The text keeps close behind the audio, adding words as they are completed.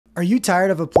Are you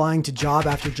tired of applying to job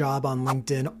after job on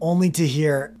LinkedIn only to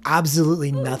hear absolutely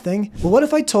nothing? Well, what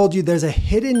if I told you there's a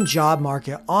hidden job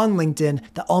market on LinkedIn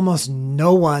that almost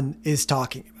no one is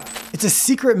talking about? It's a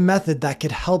secret method that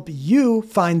could help you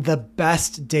find the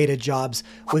best data jobs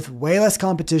with way less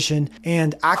competition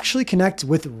and actually connect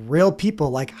with real people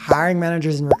like hiring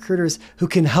managers and recruiters who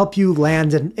can help you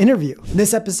land an interview. In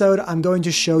this episode, I'm going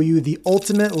to show you the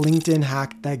ultimate LinkedIn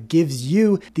hack that gives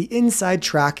you the inside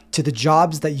track to the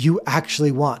jobs that you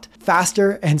actually want,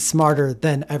 faster and smarter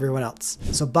than everyone else.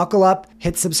 So buckle up,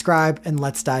 hit subscribe, and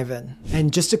let's dive in.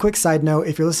 And just a quick side note,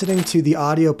 if you're listening to the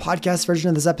audio podcast version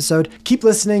of this episode, keep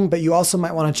listening, but you also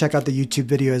might want to check out the YouTube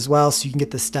video as well so you can get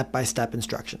the step-by-step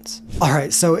instructions. All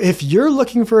right, so if you're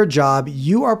looking for a job,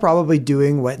 you are probably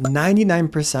doing what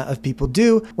 99% of people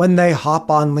do when they hop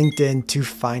on LinkedIn to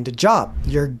find a job.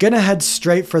 You're gonna head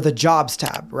straight for the jobs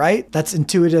tab, right? That's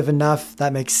intuitive enough,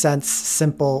 that makes sense,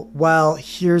 simple. Well,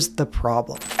 here's the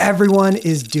problem. Everyone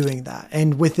is doing that.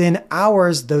 And within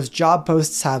hours, those job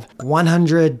posts have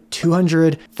 100,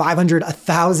 200, 500,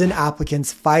 1,000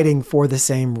 applicants fighting for the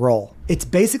same role. It's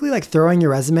basically like throwing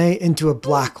your resume into a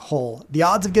black hole. The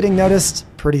odds of getting noticed,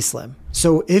 pretty slim.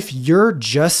 So if you're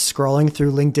just scrolling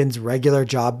through LinkedIn's regular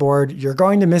job board, you're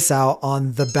going to miss out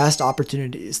on the best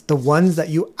opportunities, the ones that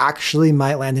you actually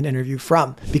might land an interview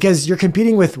from, because you're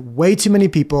competing with way too many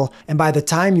people. And by the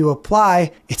time you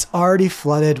apply, it's already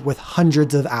flooded with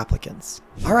hundreds of applicants.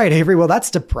 All right, Avery, well, that's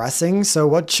depressing. So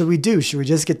what should we do? Should we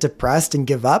just get depressed and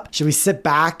give up? Should we sit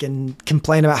back and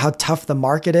complain about how tough the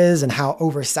market is and how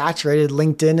oversaturated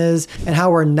LinkedIn is and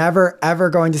how we're never, ever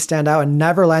going to stand out and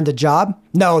never land a job?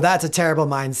 No, that's a terrible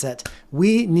mindset.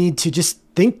 We need to just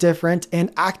think different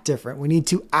and act different. We need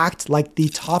to act like the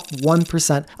top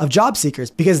 1% of job seekers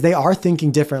because they are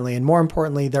thinking differently. And more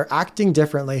importantly, they're acting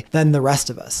differently than the rest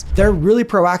of us. They're really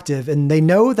proactive and they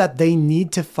know that they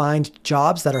need to find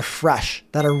jobs that are fresh,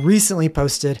 that are recently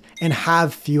posted and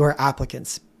have fewer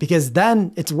applicants, because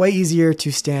then it's way easier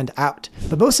to stand out.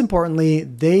 But most importantly,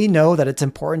 they know that it's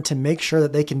important to make sure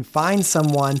that they can find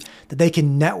someone that they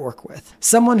can network with,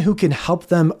 someone who can help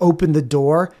them open the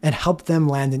door and help them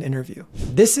land an interview.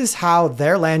 This is how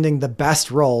they're landing the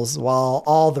best roles, while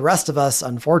all the rest of us,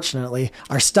 unfortunately,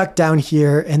 are stuck down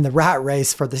here in the rat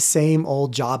race for the same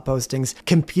old job postings,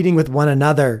 competing with one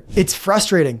another. It's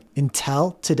frustrating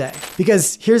until today.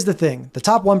 Because here's the thing, the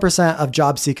top 1% of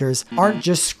job seekers aren't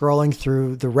just scrolling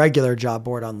through the regular job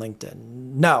board on LinkedIn.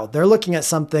 No, they're looking at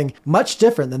something much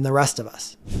different than the rest of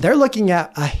us. They're looking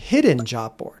at a hidden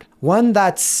job board, one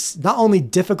that's not only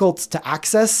difficult to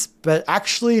access, but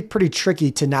actually pretty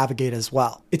tricky to navigate as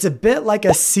well. It's a bit like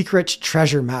a secret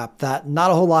treasure map that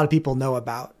not a whole lot of people know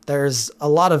about. There's a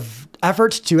lot of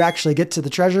effort to actually get to the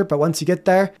treasure, but once you get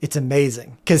there, it's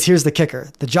amazing. Because here's the kicker.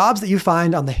 The jobs that you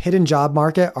find on the hidden job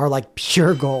market are like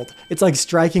pure gold. It's like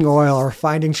striking oil or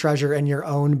finding treasure in your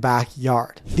own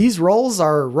backyard. These roles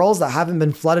are roles that haven't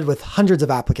been flooded with hundreds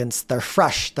of applicants. They're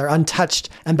fresh, they're untouched,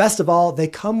 and best of all, they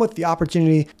come with the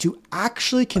opportunity to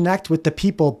actually connect with the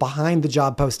people behind the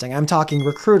job posting. I'm talking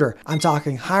recruiter, I'm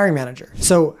talking hiring manager.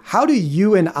 So how do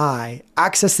you and I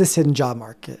access this hidden job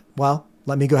market? Well,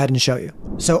 let me go ahead and show you.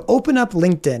 So open up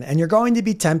LinkedIn and you're going to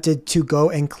be tempted to go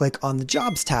and click on the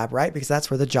jobs tab, right? Because that's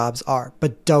where the jobs are,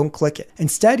 but don't click it.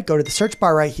 Instead, go to the search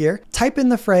bar right here, type in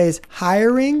the phrase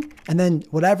hiring, and then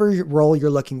whatever role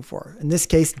you're looking for. In this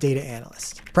case, data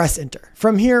analyst. Press enter.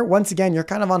 From here, once again, you're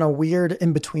kind of on a weird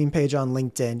in-between page on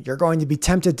LinkedIn. You're going to be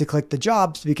tempted to click the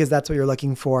jobs because that's what you're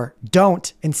looking for.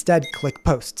 Don't. Instead, click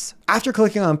posts. After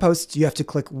clicking on posts, you have to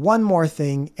click one more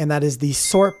thing, and that is the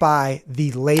sort by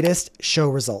the latest show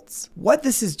results. What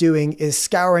this is doing is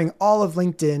scouring all of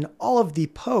LinkedIn, all of the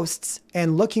posts,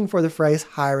 and looking for the phrase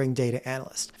hiring data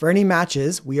analyst. For any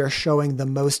matches, we are showing the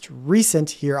most recent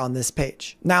here on this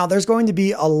page. Now, there's going to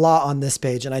be a lot on this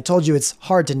page, and I told you it's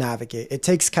hard to navigate. It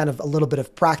takes kind of a little bit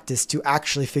of practice to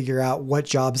actually figure out what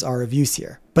jobs are of use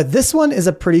here. But this one is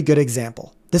a pretty good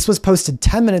example. This was posted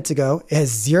 10 minutes ago. It has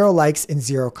 0 likes and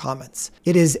 0 comments.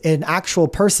 It is an actual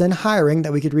person hiring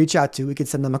that we could reach out to. We could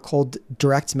send them a cold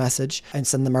direct message and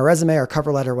send them a resume or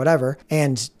cover letter, whatever.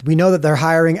 And we know that they're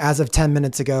hiring, as of 10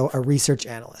 minutes ago, a research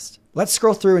analyst. Let's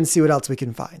scroll through and see what else we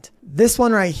can find. This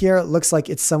one right here looks like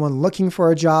it's someone looking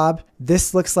for a job.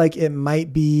 This looks like it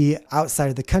might be outside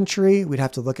of the country. We'd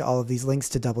have to look at all of these links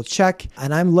to double check.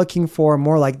 And I'm looking for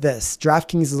more like this.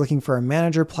 DraftKings is looking for a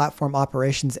manager, platform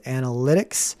operations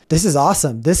analytics. This is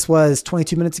awesome. This was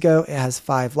 22 minutes ago. It has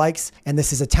 5 likes. And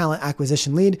this is a talent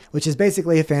acquisition lead, which is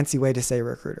basically a fancy way to say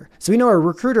recruiter. So we know a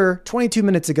recruiter 22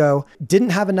 minutes ago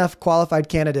didn't have enough qualified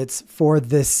candidates for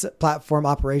this platform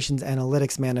operations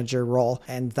analytics manager role.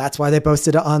 And that's why they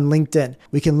posted it on LinkedIn LinkedIn.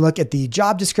 We can look at the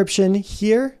job description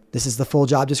here. This is the full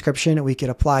job description and we could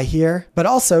apply here. But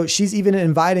also she's even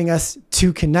inviting us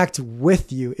to connect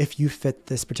with you if you fit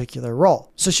this particular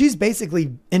role. So she's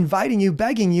basically inviting you,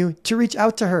 begging you to reach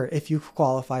out to her if you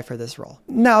qualify for this role.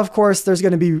 Now, of course, there's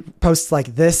going to be posts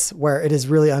like this where it is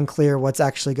really unclear what's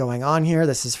actually going on here.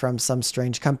 This is from some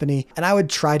strange company, and I would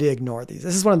try to ignore these.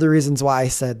 This is one of the reasons why I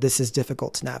said this is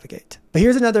difficult to navigate. But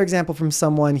here's another example from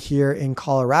someone here in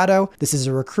Colorado. This is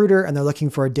a recruiter and they're looking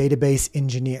for a database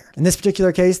engineer. In this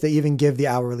particular case, they even give the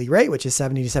hourly rate, which is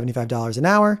 $70 to $75 an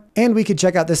hour. And we could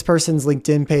check out this person's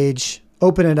LinkedIn page,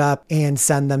 open it up, and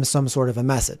send them some sort of a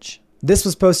message. This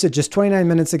was posted just 29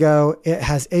 minutes ago. It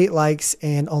has 8 likes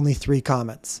and only 3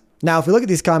 comments. Now, if we look at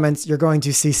these comments, you're going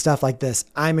to see stuff like this.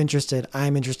 I'm interested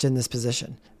in this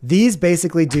position. These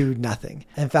basically do nothing.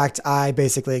 In fact, I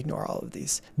basically ignore all of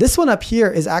these. This one up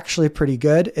here is actually pretty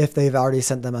good if they've already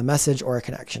sent them a message or a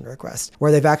connection request,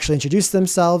 where they've actually introduced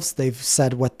themselves, they've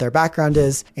said what their background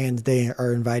is, and they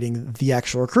are inviting the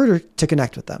actual recruiter to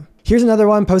connect with them. Here's another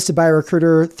one posted by a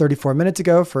recruiter 34 minutes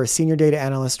ago for a senior data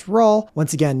analyst role.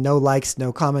 Once again, no likes,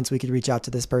 no comments. We could reach out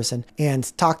to this person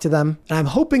and talk to them. And I'm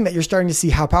hoping that you're starting to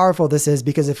see how powerful this is,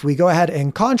 because if we go ahead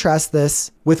and contrast this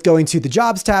with going to the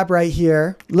jobs tab right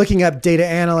here, looking up data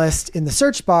analyst in the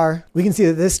search bar, we can see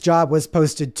that this job was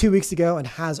posted 2 weeks ago and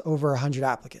has over 100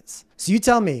 applicants. So you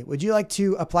tell me, would you like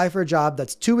to apply for a job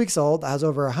that's 2 weeks old, that has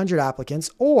over 100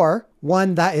 applicants, or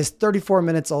one that is 34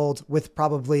 minutes old with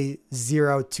probably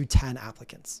 0 to 10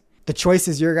 applicants? The choice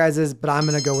is your guys's, but I'm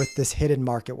going to go with this hidden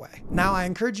market way. Now, I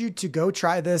encourage you to go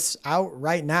try this out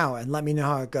right now and let me know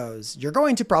how it goes. You're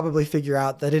going to probably figure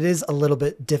out that it is a little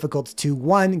bit difficult to,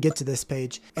 1, get to this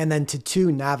page, and then to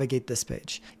 2, navigate this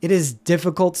page. It is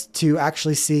difficult to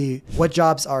actually see what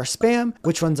jobs are spam,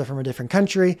 which ones are from a different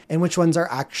country, and which ones are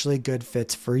actually good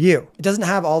fits for you. It doesn't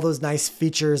have all those nice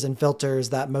features and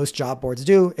filters that most job boards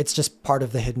do. It's just part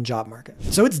of the hidden job market.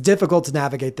 So it's difficult to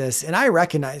navigate this, and I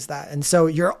recognize that. And so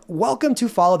you're welcome to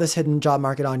follow this hidden job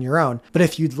market on your own. But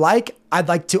if you'd like, I'd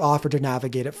like to offer to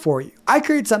navigate it for you. I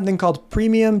created something called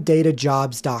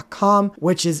premiumdatajobs.com,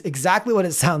 which is exactly what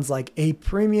it sounds like, a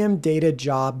premium data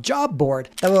job board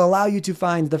that will allow you to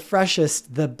find the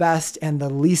freshest, the best, and the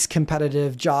least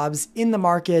competitive jobs in the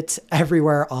market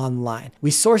everywhere online.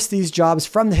 We source these jobs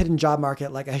from the hidden job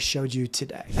market like I showed you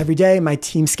today. Every day, my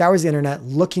team scours the internet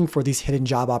looking for these hidden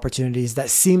job opportunities that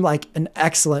seem like an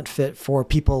excellent fit for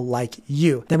people like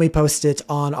you. Then we post it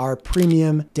on our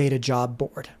premium data job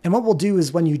board. And what we'll do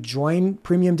is when you join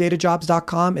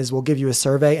premiumdatajobs.com is we'll give you a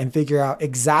survey and figure out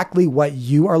exactly what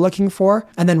you are looking for.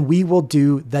 And then we will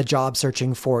do the job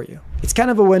searching for you. It's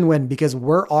kind of a win-win because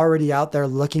we're already out there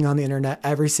looking on the internet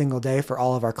every single day for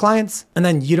all of our clients. And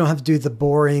then you don't have to do the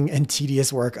boring and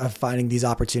tedious work of finding these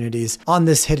opportunities on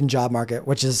this hidden job market,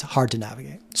 which is hard to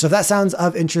navigate. So if that sounds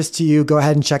of interest to you, go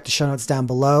ahead and check the show notes down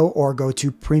below or go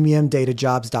to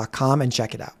premiumdatajobs.com and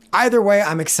check it out. Either way,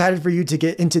 I'm excited for you to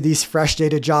get into these fresh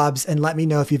data jobs and let me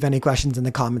know if you have any questions in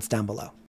the comments down below.